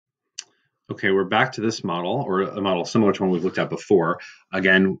Okay, we're back to this model, or a model similar to one we've looked at before.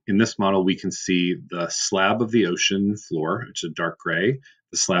 Again, in this model, we can see the slab of the ocean floor, which is dark gray,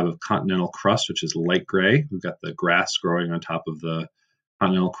 the slab of continental crust, which is light gray. We've got the grass growing on top of the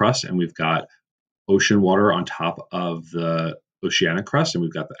continental crust, and we've got ocean water on top of the oceanic crust, and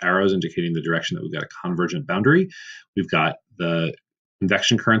we've got the arrows indicating the direction that we've got a convergent boundary. We've got the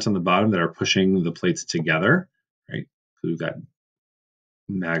convection currents on the bottom that are pushing the plates together, right? So we've got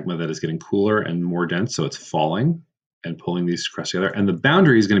magma that is getting cooler and more dense, so it's falling and pulling these crusts together. And the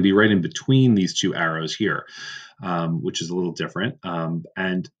boundary is going to be right in between these two arrows here, which is a little different.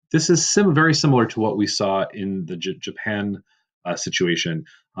 And this is very similar to what we saw in the Japan situation.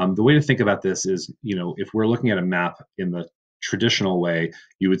 The way to think about this is, if we're looking at a map in the traditional way,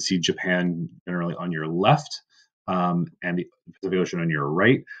 you would see Japan generally on your left and the Pacific Ocean on your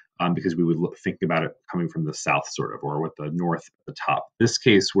right. Because we would think about it coming from the south, sort of, or with the north at the top. This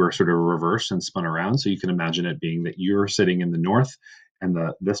case, we're sort of reversed and spun around, so you can imagine it being that you're sitting in the north, and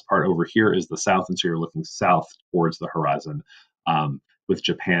this part over here is the south, and so you're looking south towards the horizon, with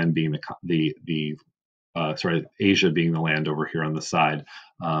Japan being Asia being the land over here on the side,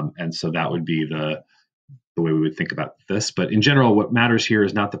 and so that would be the way we would think about this. But in general, what matters here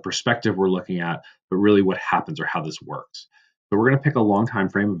is not the perspective we're looking at, but really what happens or how this works. So we're going to pick a long time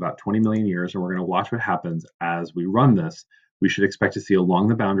frame, about 20 million years, and we're going to watch what happens as we run this. We should expect to see along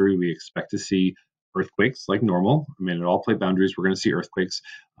the boundary, we expect to see earthquakes like normal. I mean, at all plate boundaries, we're going to see earthquakes.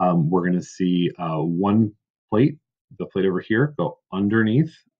 We're going to see one plate, the plate over here, go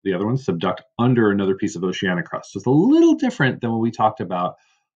underneath the other one, subduct under another piece of oceanic crust. So it's a little different than what we talked about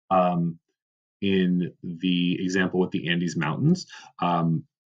in the example with the Andes Mountains,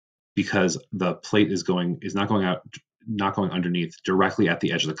 because the plate is not going underneath directly at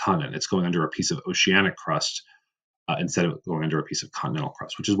the edge of the continent. It's going under a piece of oceanic crust instead of going under a piece of continental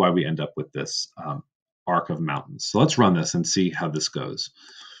crust, which is why we end up with this arc of mountains. So let's run this and see how this goes.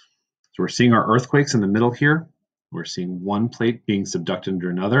 So we're seeing our earthquakes in the middle here. We're seeing one plate being subducted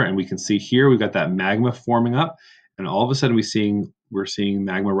under another, and we can see here we've got that magma forming up, and all of a sudden we're seeing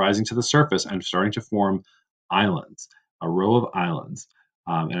magma rising to the surface and starting to form islands, a row of islands.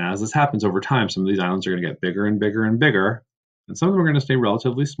 And as this happens over time, some of these islands are going to get bigger and bigger and bigger, and some of them are going to stay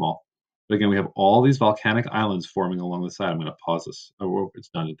relatively small. But again, we have all these volcanic islands forming along the side. I'm going to pause this. Oh, it's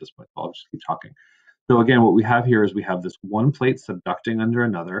done at this point. I'll just keep talking. So again, what we have here is we have this one plate subducting under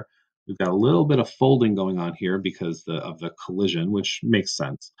another. We've got a little bit of folding going on here because of the collision, which makes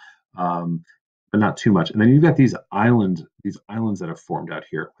sense, but not too much. And then you've got these islands that have formed out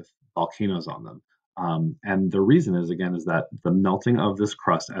here with volcanoes on them. And the reason is that the melting of this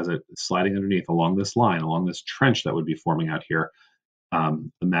crust as it's sliding underneath along this line, along this trench that would be forming out here, the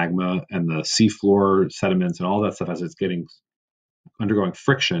magma and the seafloor sediments and all that stuff, as it's undergoing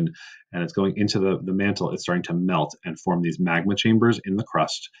friction and it's going into the mantle, it's starting to melt and form these magma chambers in the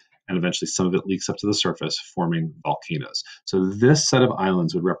crust. And eventually some of it leaks up to the surface, forming volcanoes. So this set of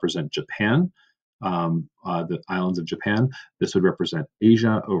islands would represent Japan, the islands of Japan. This would represent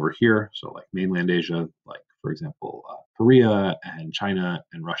Asia over here, so like mainland Asia, like for example Korea and China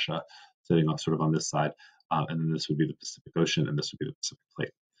and Russia, sitting sort of on this side, and then this would be the Pacific Ocean, and this would be the Pacific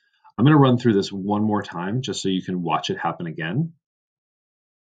Plate. I'm going to run through this one more time just so you can watch it happen again.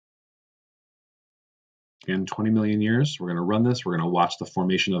 Again, 20 million years. We're going to run this. We're going to watch the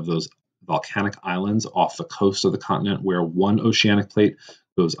formation of those volcanic islands off the coast of the continent where one oceanic plate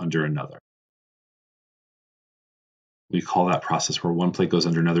goes under another. We call that process where one plate goes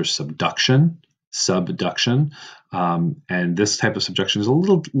under another subduction. And this type of subduction is a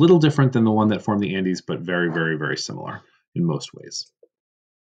little different than the one that formed the Andes, but very, very, very similar in most ways.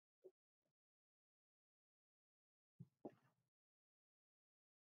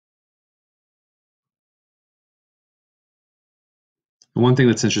 One thing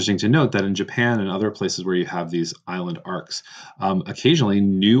that's interesting to note that in Japan and other places where you have these island arcs, occasionally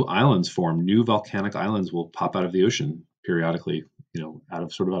new islands form. New volcanic islands will pop out of the ocean periodically, out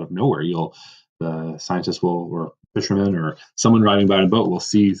of nowhere. The scientists or fishermen or someone riding by in a boat will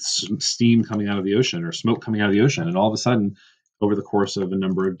see steam coming out of the ocean or smoke coming out of the ocean, and all of a sudden, over the course of a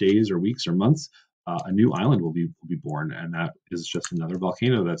number of days or weeks or months, a new island will be born, and that is just another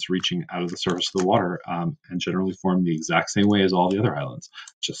volcano that's reaching out of the surface of the water, and generally formed the exact same way as all the other islands,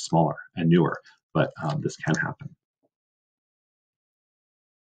 just smaller and newer. But this can happen.